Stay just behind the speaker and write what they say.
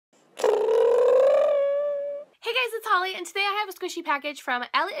Hey guys, it's Holly, and today I have a squishy package from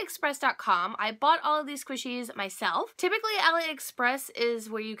AliExpress.com. I bought all of these squishies myself. Typically, AliExpress is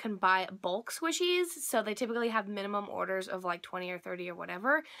where you can buy bulk squishies, so they typically have minimum orders of like 20 or 30 or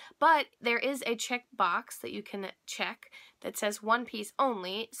whatever, but there is a check box that you can check that says one piece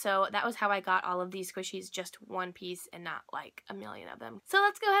only, so that was how I got all of these squishies, just one piece and not like a million of them. So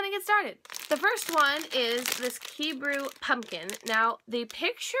let's go ahead and get started. The first one is this Kiibru pumpkin. Now, the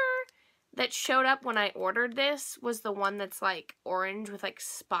picture that showed up when I ordered this was the one that's like orange with like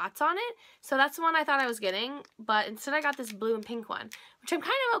spots on it. So that's the one I thought I was getting, but instead I got this blue and pink one, which I'm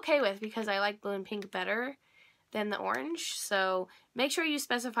kind of okay with because I like blue and pink better than the orange. So make sure you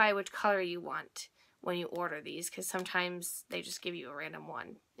specify which color you want when you order these, because sometimes they just give you a random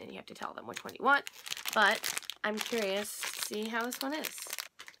one and you have to tell them which one you want. But I'm curious to see how this one is.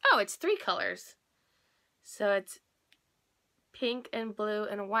 Oh, it's 3 colors. So it's pink and blue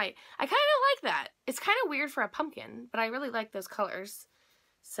and white. I kind of like that. It's kind of weird for a pumpkin, but I really like those colors.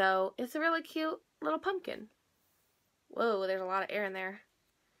 So it's a really cute little pumpkin. Whoa, there's a lot of air in there.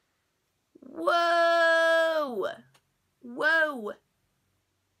 Whoa! Whoa!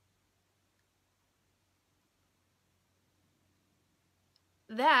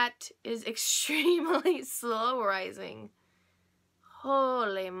 That is extremely slow rising.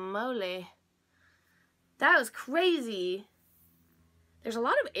 Holy moly. That was crazy. There's a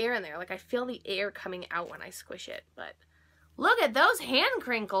lot of air in there. Like, I feel the air coming out when I squish it. But look at those hand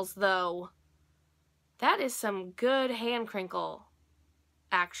crinkles, though. That is some good hand crinkle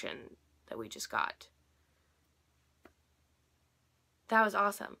action that we just got. That was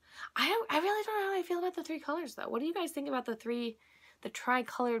awesome. I really don't know how I feel about the 3 colors, though. What do you guys think about the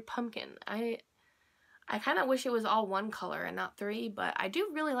tri-colored pumpkin? I kind of wish it was all 1 color and not 3, but I do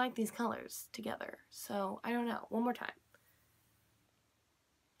really like these colors together. So, I don't know. One more time.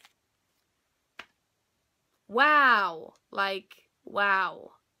 Wow. Like,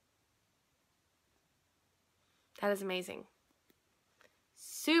 wow. That is amazing.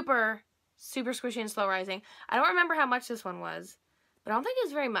 Super, super squishy and slow rising. I don't remember how much this one was, but I don't think it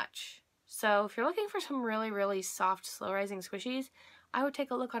was very much. So if you're looking for some really, really soft, slow rising squishies, I would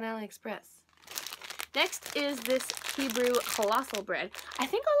take a look on AliExpress. Next is this Kiibru colossal bread. I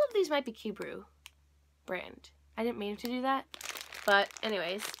think all of these might be Kiibru brand. I didn't mean to do that. But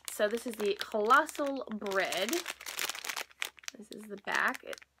anyways, so this is the colossal bread. This is the back.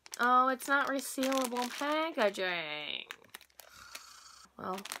 Oh, it's not resealable packaging.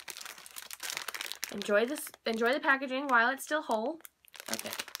 Well, enjoy the packaging while it's still whole. Okay.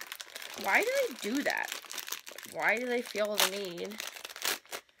 Why do they do that? Why do they feel the need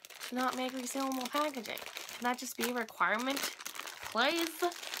to not make resealable packaging? Can that just be a requirement, please?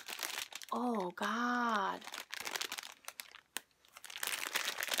 Oh, God.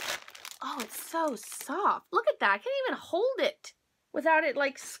 Oh, it's so soft. Look at that. I can't even hold it without it,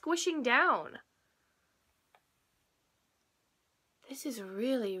 like, squishing down. This is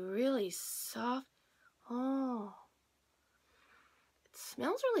really, really soft. Oh. It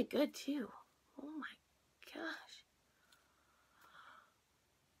smells really good, too. Oh, my gosh.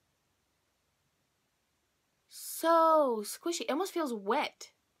 So squishy. It almost feels wet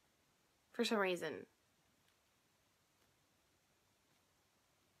for some reason.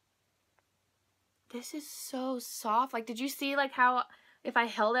 This is so soft. Like, did you see, like, how if I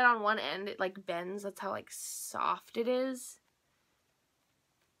held it on one end, it, like, bends? That's how, like, soft it is.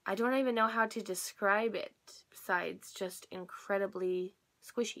 I don't even know how to describe it besides just incredibly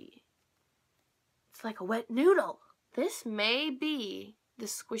squishy. It's like a wet noodle. This may be the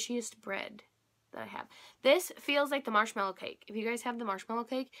squishiest bread that I have. This feels like the marshmallow cake. If you guys have the marshmallow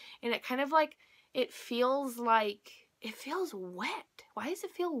cake, and it kind of, like, it feels like... It feels wet. Why does it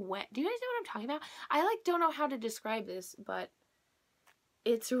feel wet? Do you guys know what I'm talking about? I, like, don't know how to describe this, but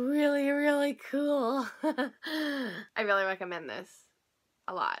it's really, really cool. I really recommend this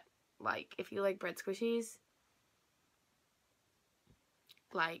a lot. Like, if you like bread squishies,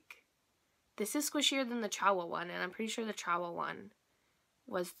 like, this is squishier than the Chawa one, and I'm pretty sure the Chawa one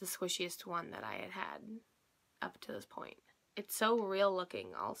was the squishiest one that I had had up to this point. It's so real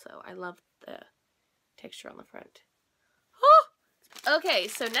looking also. I love the texture on the front. Okay,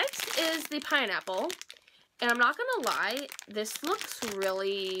 so next is the pineapple, and I'm not gonna lie, this looks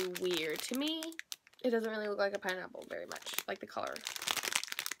really weird to me. It doesn't really look like a pineapple very much, like the color.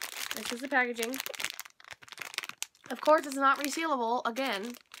 This is the packaging. Of course, it's not resealable,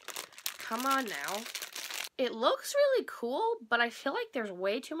 again. Come on now. It looks really cool, but I feel like there's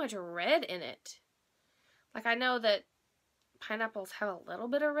way too much red in it. Like, I know that pineapples have a little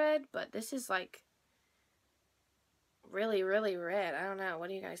bit of red, but this is like really, really red. I don't know. What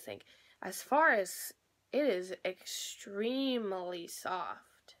do you guys think? As far as It is extremely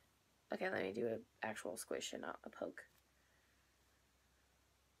soft. Okay, let me do an actual squish and not a poke.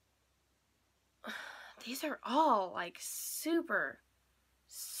 These are all like super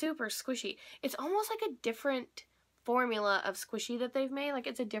squishy. It's almost like a different formula of squishy that they've made. Like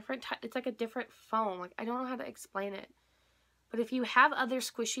it's a different it's like a different foam. Like I don't know how to explain it. But if you have other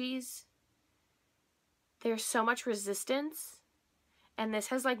squishies, there's so much resistance, and this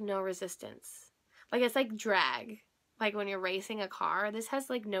has like no resistance. Like it's like drag. Like when you're racing a car, this has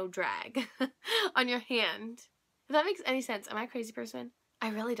like no drag on your hand. If that makes any sense. Am I a crazy person? I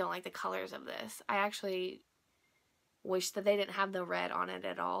really don't like the colors of this. I actually wish that they didn't have the red on it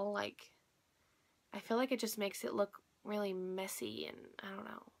at all. Like, I feel like it just makes it look really messy, and I don't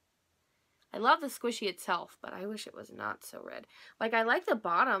know. I love the squishy itself, but I wish it was not so red. Like, I like the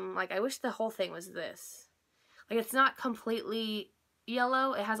bottom. Like, I wish the whole thing was this. Like, it's not completely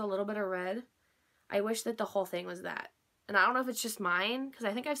yellow. It has a little bit of red. I wish that the whole thing was that. And I don't know if it's just mine, because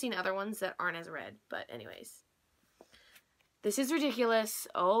I think I've seen other ones that aren't as red. But anyways. This is ridiculous.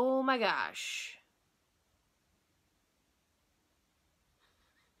 Oh my gosh.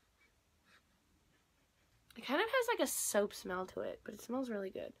 It kind of has like a soap smell to it, but it smells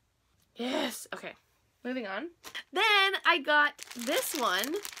really good. Yes. Okay. Moving on. Then I got this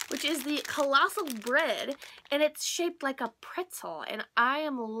one, which is the Colossal Bread, and it's shaped like a pretzel, and I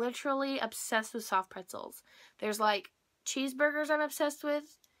am literally obsessed with soft pretzels. There's like cheeseburgers I'm obsessed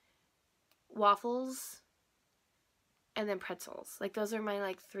with, waffles, and then pretzels. Like those are my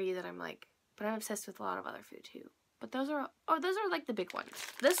like three that I'm like, but I'm obsessed with a lot of other food too. But those are like the big ones.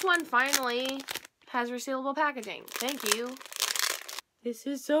 This one finally has resealable packaging. Thank you. This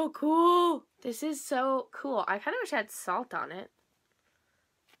is so cool. This is so cool. I kind of wish it had salt on it.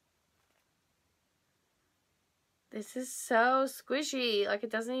 This is so squishy. Like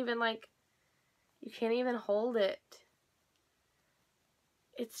it doesn't even like, you can't even hold it.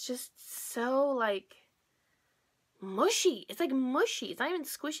 It's just so like mushy. It's like mushy. It's not even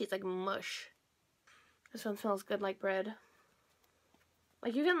squishy. It's like mush. This one smells good like bread.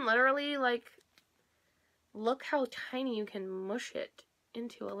 Like you can literally like, look how tiny you can mush it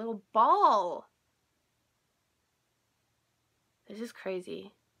into a little ball. This is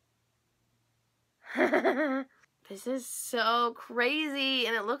crazy. This is so crazy,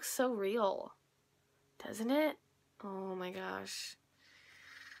 and it looks so real, doesn't it? Oh my gosh.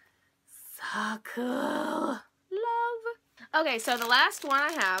 So cool. Love. Okay, so the last one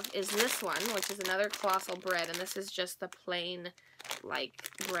I have is this one, which is another Colossal Bread, and this is just the plain, like,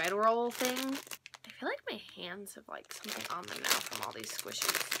 bread roll thing. I feel like my hands have, like, something on them now from all these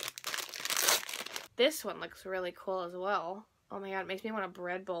squishies. This one looks really cool as well. Oh my god, it makes me want a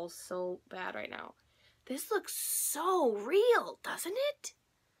bread bowl so bad right now. This looks so real, doesn't it?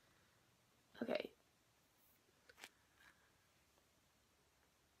 Okay.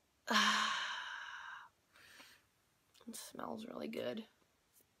 It smells really good.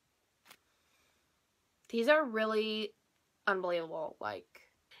 These are really unbelievable. Like,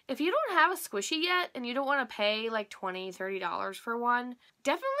 if you don't have a squishy yet and you don't want to pay like $20, $30 for one,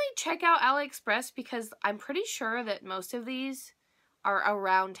 definitely check out AliExpress, because I'm pretty sure that most of these are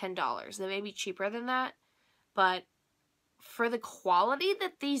around $10. They may be cheaper than that, but for the quality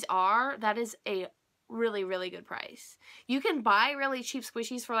that these are, that is a really, really good price. You can buy really cheap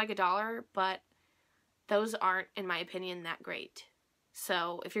squishies for like $1, but those aren't, in my opinion, that great.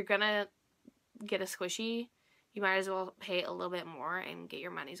 So if you're gonna get a squishy, you might as well pay a little bit more and get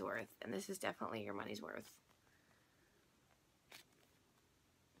your money's worth. And this is definitely your money's worth.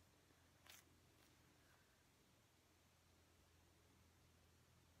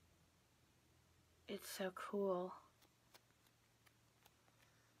 It's so cool.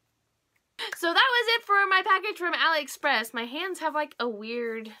 So that was it for my package from AliExpress. My hands have like a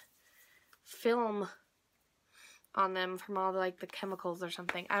weird film on them from all the, like, the chemicals or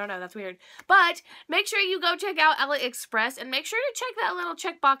something. I don't know, that's weird. But make sure you go check out AliExpress, and make sure to check that little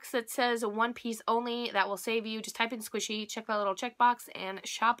checkbox that says one piece only. That will save you. Just type in squishy, check that little checkbox, and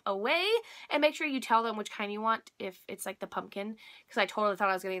shop away. And make sure you tell them which kind you want, if it's like the pumpkin, because I totally thought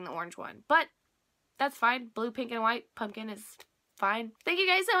I was getting the orange one. But that's fine. Blue, pink, and white pumpkin is fine. Thank you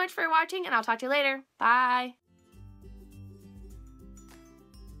guys so much for watching, and I'll talk to you later. Bye!